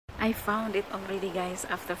I found it already, guys,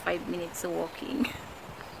 after 5 minutes of walking.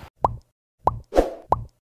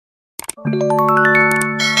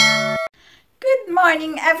 Good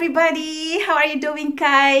morning, everybody. How are you doing,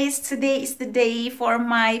 guys? Today is the day for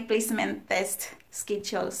my placement test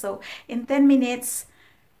schedule. So in 10 minutes,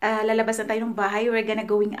 lalabas na tayo ng bahay. We're gonna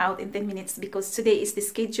going out in 10 minutes because today is the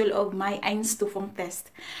schedule of my Einstufungtest.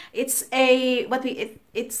 It's a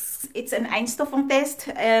it's an Einstufungtest.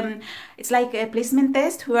 It's like a placement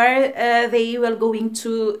test where they will going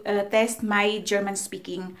to test my German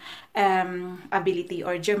speaking ability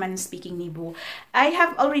or German speaking niveau. I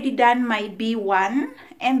have already done my B1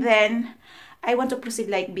 and then I want to proceed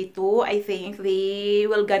like B2. I think they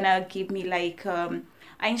will gonna give me like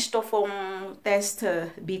Einstufungtest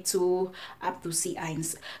B2 up to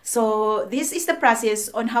C1. So this is the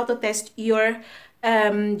process on how to test your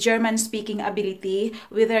German speaking ability,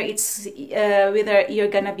 whether it's whether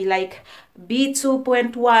you're gonna be like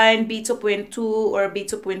B2.1, B2.2 or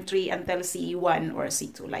B2.3 until C1 or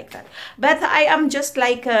C2 like that. But I am just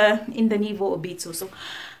like in the niveau of B2, so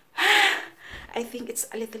I think it's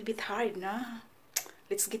a little bit hard, no?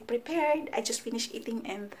 Let's get prepared. I just finished eating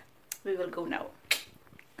and we will go now.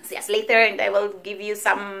 See us later and I will give you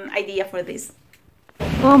some idea for this.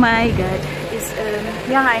 Oh my god, it's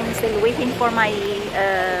yeah, I'm still waiting for my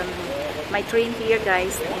my train here,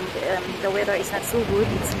 guys, and the weather is not so good.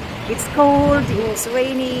 It's cold, it's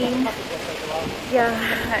raining, yeah,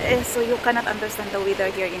 so you cannot understand the weather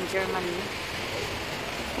here in Germany.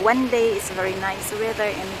 One day it's very nice weather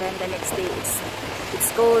and then the next day it's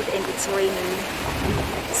cold and it's raining.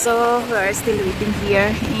 So we're still waiting here.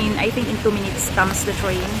 I think in 2 minutes comes the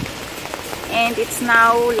train. And it's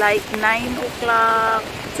now like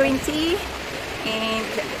 9:20 and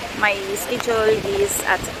my schedule is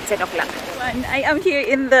at 10 o'clock. I am here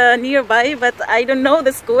in the nearby, but I don't know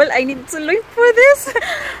the school. I need to look for this.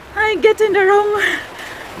 I get in the wrong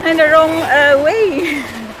way.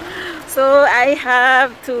 So I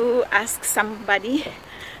have to ask somebody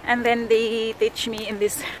and then they teach me in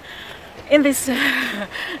this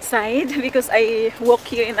side because I walk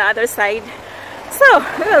here in the other side. So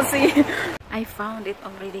we'll see. I found it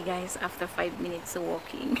already, guys, after 5 minutes of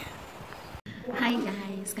walking. Hi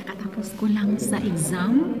guys, kakatapos ko lang sa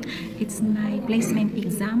exam. It's my placement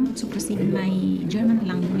exam to proceed my German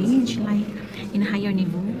language like in higher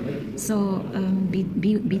level. So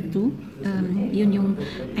B2, yun yung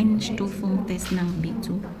Einstufungtest ng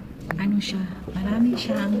B2. Ano siya, marami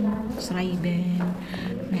siyang schreiben,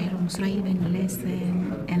 mayroong schreiben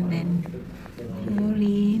lesson, and then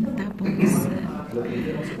Korean, tapos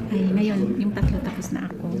ay ngayon yung tatlo tapos na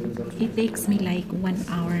ako. It takes me like 1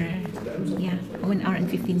 hour, yeah, 1 hour and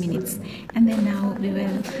 15 minutes, and then now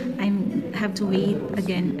I have to wait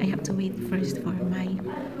again. I have to wait first for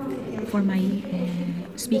my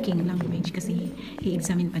speaking language kasi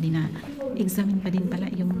i-examine pa din pala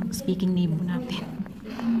yung speaking niveau natin.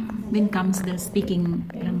 Then comes the speaking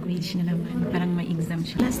language na naman. Parang may exam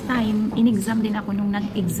siya. Last time, in-exam din ako nung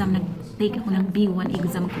nag-take ako ng B1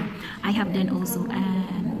 exam ko. I have done also a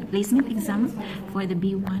placement exam for the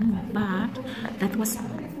B1, but that was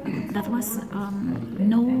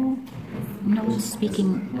no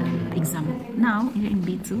speaking exam. Now, here in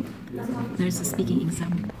B2, there's a speaking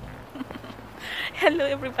exam. Hello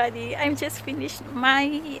everybody, I'm just finished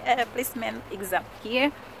my placement exam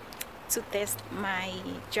here to test my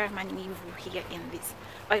German niveau here in this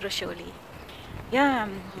Euroschule.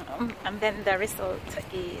 Yeah, and then the result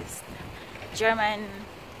is German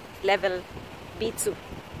level B2.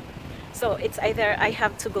 So it's either I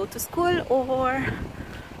have to go to school or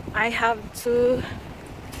I have to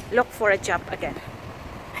look for a job again.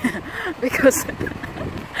 Because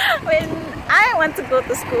when I want to go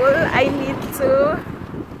to school, I need to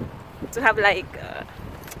have like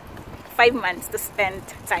 5 months to spend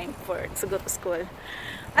time to go to school,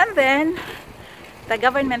 and then the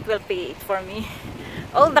government will pay it for me.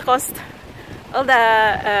 All the cost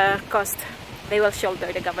they will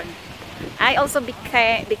shoulder, the government. I also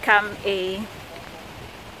become a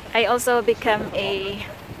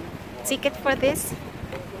ticket for this,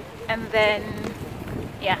 and then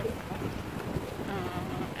yeah,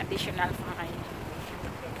 additional for my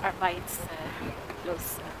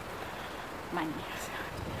Arbeitslos money.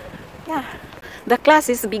 Yeah, the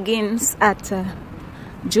classes begins at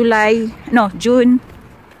June 17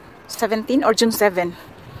 or June 7.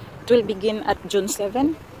 It will begin at June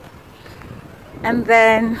 7 and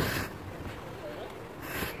then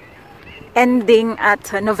ending at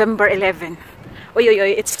November 11.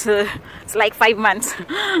 It's like 5 months.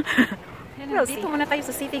 Dito muna tayo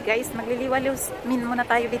sa city, guys. Magliliwalos muna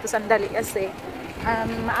tayo dito sandali kasi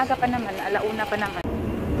maaga pa naman, alauna pa naman.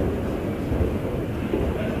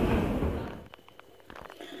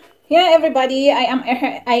 Yeah, everybody, I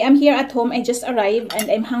am here at home. I just arrived and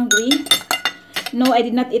I'm hungry. No, I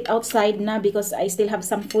did not eat outside na because I still have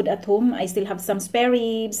some food at home. I still have some spare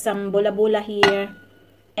ribs, some bola-bola here.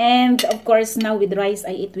 And of course, now with rice,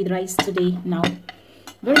 I eat with rice today now.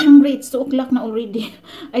 Very hungry. It's 2 o'clock now already.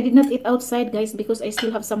 I did not eat outside, guys, because I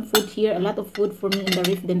still have some food here. A lot of food for me in the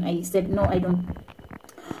ref. Then I said, no, I don't.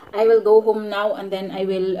 I will go home now and then I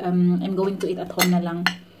will, I'm going to eat at home na lang.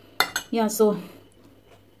 Yeah, so...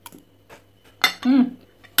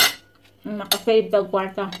 Naka-fade daw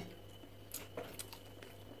kwarta.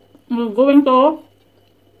 I'm going to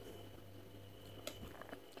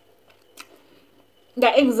the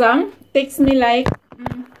exam takes me like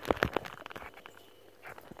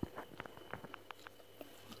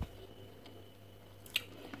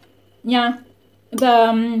yeah,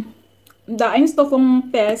 the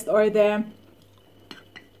Einstufungtest or the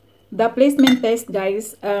placement test,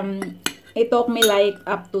 guys, it took me like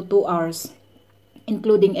up to 2 hours,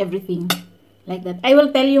 including everything like that. I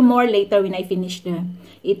will tell you more later when I finish the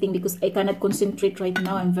eating because I cannot concentrate right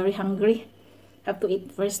now. I'm very hungry. Have to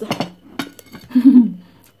eat first.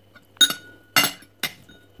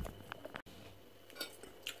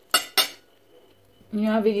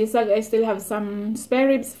 Yeah, Vigisag, I still have some spare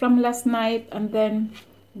ribs from last night, and then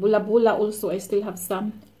bula-bula also, I still have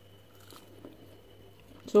some.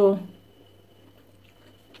 So,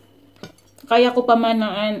 kaya ko pa man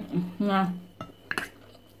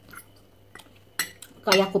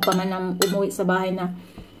kaya ko pa man umuwi sa bahay na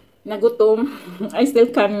nagutom. I still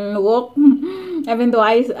can walk even though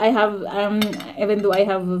I have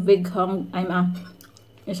a big hunger.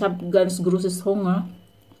 Ich habe ganz großes Hunger.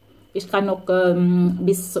 Ich kann noch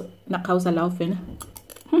bis nach Hause laufen.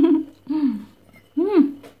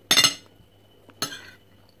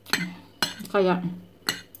 Kaya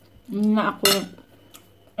na ako.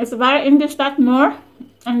 Es war in der Stadt nur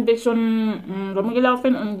ein bisschen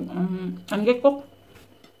rumgelaufen und angeguckt.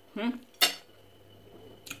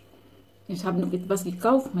 Ich habe noch etwas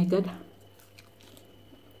gekauft. My God.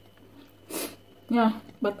 Yeah,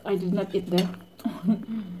 but I did not eat there.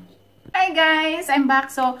 Hi guys, I'm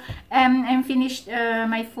back. So I'm finished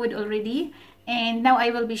my food already, and now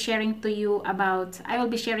I will be sharing to you about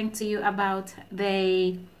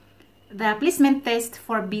the placement test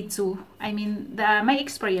for B2. I mean my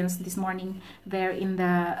experience this morning there in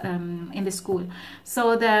the school.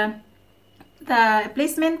 So the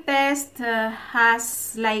placement test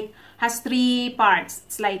has 3 parts.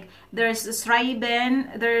 It's like there's a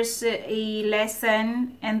schreiben, there's a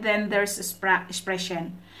lesson, and then there's a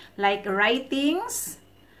expression, like writings,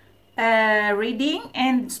 reading,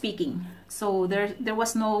 and speaking. So there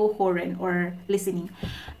was no Horen or listening.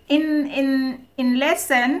 In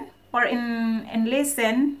lesson or in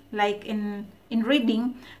lesson, like in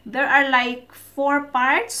reading, there are like 4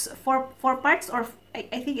 parts, four parts, or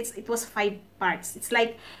I think it was 5 parts. It's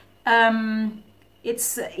like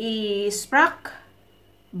it's a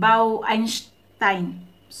Sprach-Bau Einstein.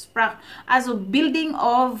 Sprach, also building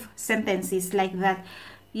of sentences like that.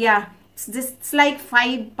 Yeah, it's like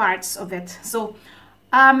 5 parts of it. So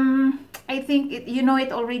I think you know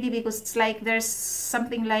it already because it's like there's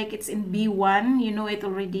something like it's in B1. You know it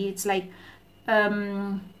already. It's like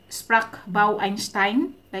Sprach-Bau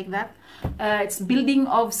Einstein, like that. It's building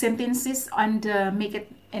of sentences and make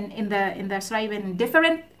it in the schreiben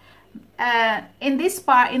different. In these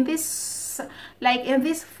 5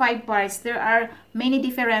 parts, there are many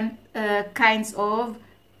different kinds of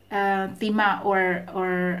thema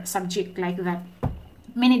or subject, like that.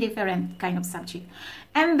 Many different kind of subject.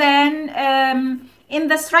 And then in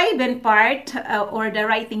the schreiben part or the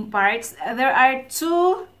writing parts, there are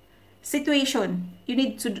 2 situations. You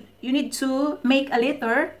need to make a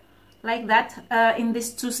letter like that in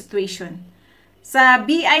these 2 situations. Sa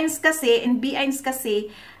B1 kasi, in B1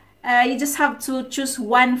 kasi, you just have to choose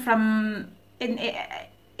one from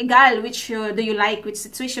egal which do you like, which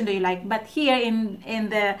situation do you like. But here in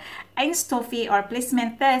the Einstuffi or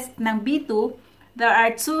placement test ng B2, there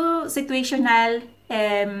are 2 situational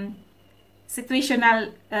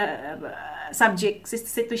subjects.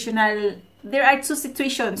 There are 2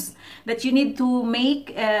 situations that you need to make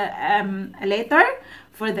a letter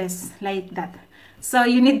for this, like that. So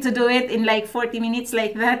you need to do it in like 40 minutes,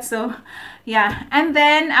 like that. So yeah, and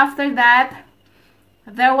then after that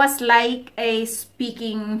there was like a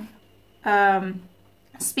speaking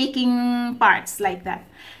parts, like that.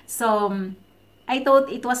 So I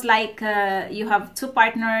thought it was like you have 2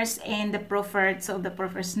 partners and the profer. So the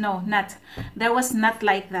profers, no, not. There was not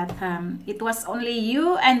like that. It was only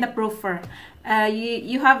you and the profer.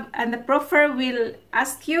 You have, and the profer will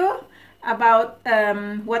ask you about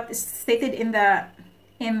what is stated in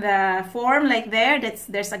in the form, like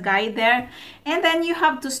there's a guide there, and then you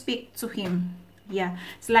have to speak to him. Yeah,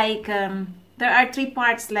 it's like there are three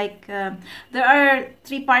parts, like there are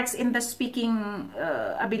three parts in the speaking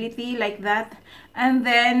ability, like that. And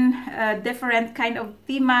then different kind of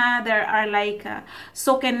thema. There are like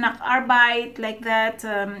Soken nach Arbeit, like that,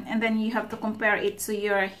 and then you have to compare it to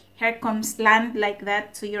your Herkunftsland, like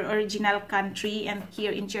that, to your original country. And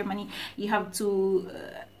here in Germany, you have to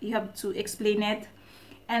explain it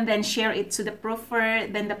and then share it to the profer.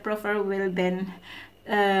 Then the profer will then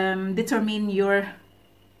determine your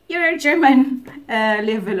German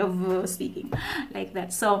level of speaking, like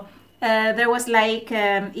that. So there was like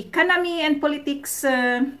economy and politics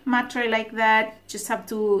matter, like that. Just have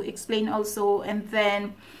to explain also. And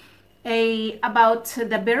then about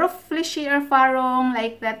the berufliche Erfahrung,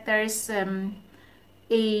 like that. There's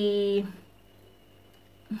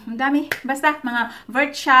dami, basta mga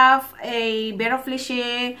Wirtschaft,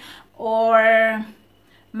 berufliche, or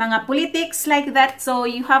mga politics, like that. So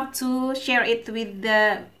you have to share it with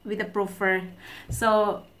the profer.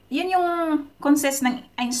 So yun yung consist ng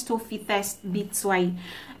Einstufungtest B2.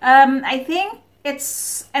 I think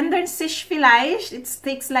it's sich vielleicht. It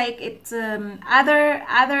takes like it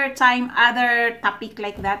other time, other topic,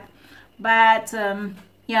 like that. But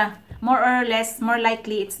yeah, more or less, more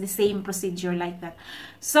likely it's the same procedure, like that.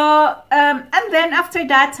 So and then after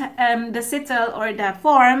that, the CITL or the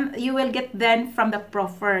form, you will get then from the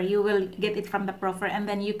profer. You will get it from the profer, and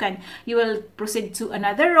then you will proceed to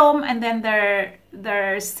another room, and then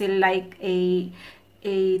there's still like a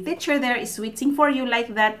teacher there is waiting for you,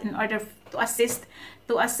 like that, in order to assist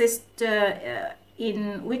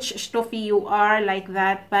in which Stoffe you are, like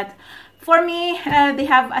that. But for me, they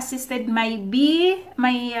have assisted my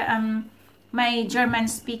my German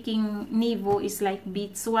speaking niveau is like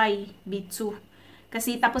B2.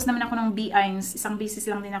 Kasi tapos naman ako ng B1, isang beses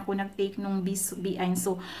lang din ako nag-take nung B1.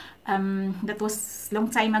 So that was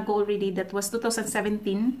long time ago already. That was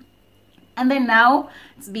 2017. And then now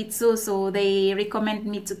it's B2, so they recommend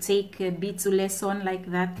me to take a B2 lesson,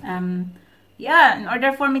 like that. Yeah, in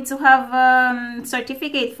order for me to have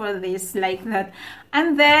certificate for this, like that.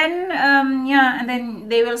 And then yeah, and then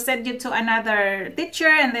they will send you to another teacher,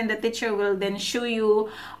 and then the teacher will then show you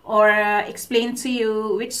or explain to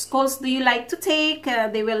you which schools do you like to take.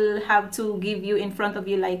 They will have to give you in front of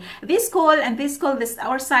you, like this school and this school, this is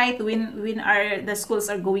our site, when are the schools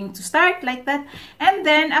are going to start, like that. And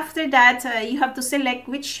then after that, you have to select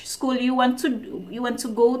which school you want to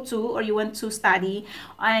go to, or you want to study,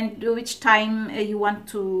 and which time you want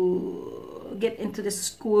to get into the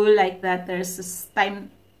school, like that. There's this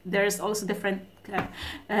time, there's also different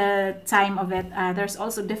time of it. There's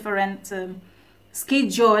also different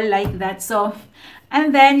schedule, like that. So,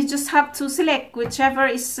 and then you just have to select whichever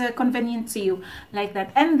is convenient to you, like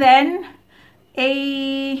that. And then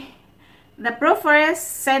the profer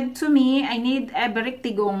said to me, I need a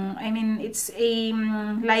Berichtigung. I mean, it's a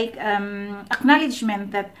like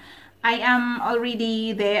acknowledgement that I am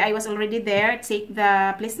already there. I was already there, take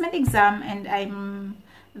the placement exam, and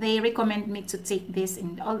they recommend me to take this,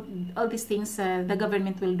 and all these things. The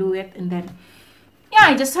government will do it, and then yeah,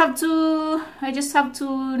 I just have to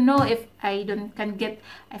know if I don't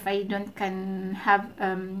can have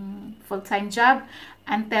full-time job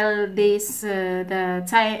until this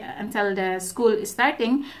until the school is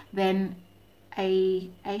starting. Then I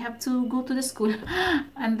have to go to the school,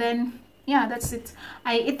 and then yeah, that's it.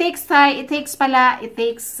 It takes the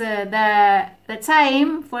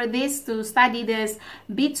time for this to study this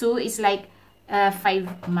B2 is like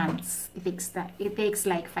 5 months. It takes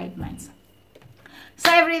like 5 months. So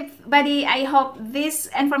everybody, I hope this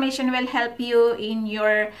information will help you in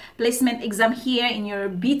your placement exam here in your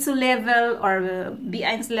B2 level or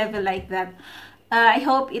B1 level, like that. I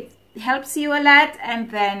hope it helps you a lot, and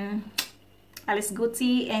then alles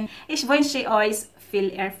Gute, and ich wünsche euch viel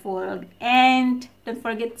Erfolg, and don't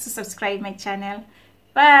forget to subscribe my channel.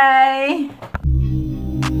 Bye!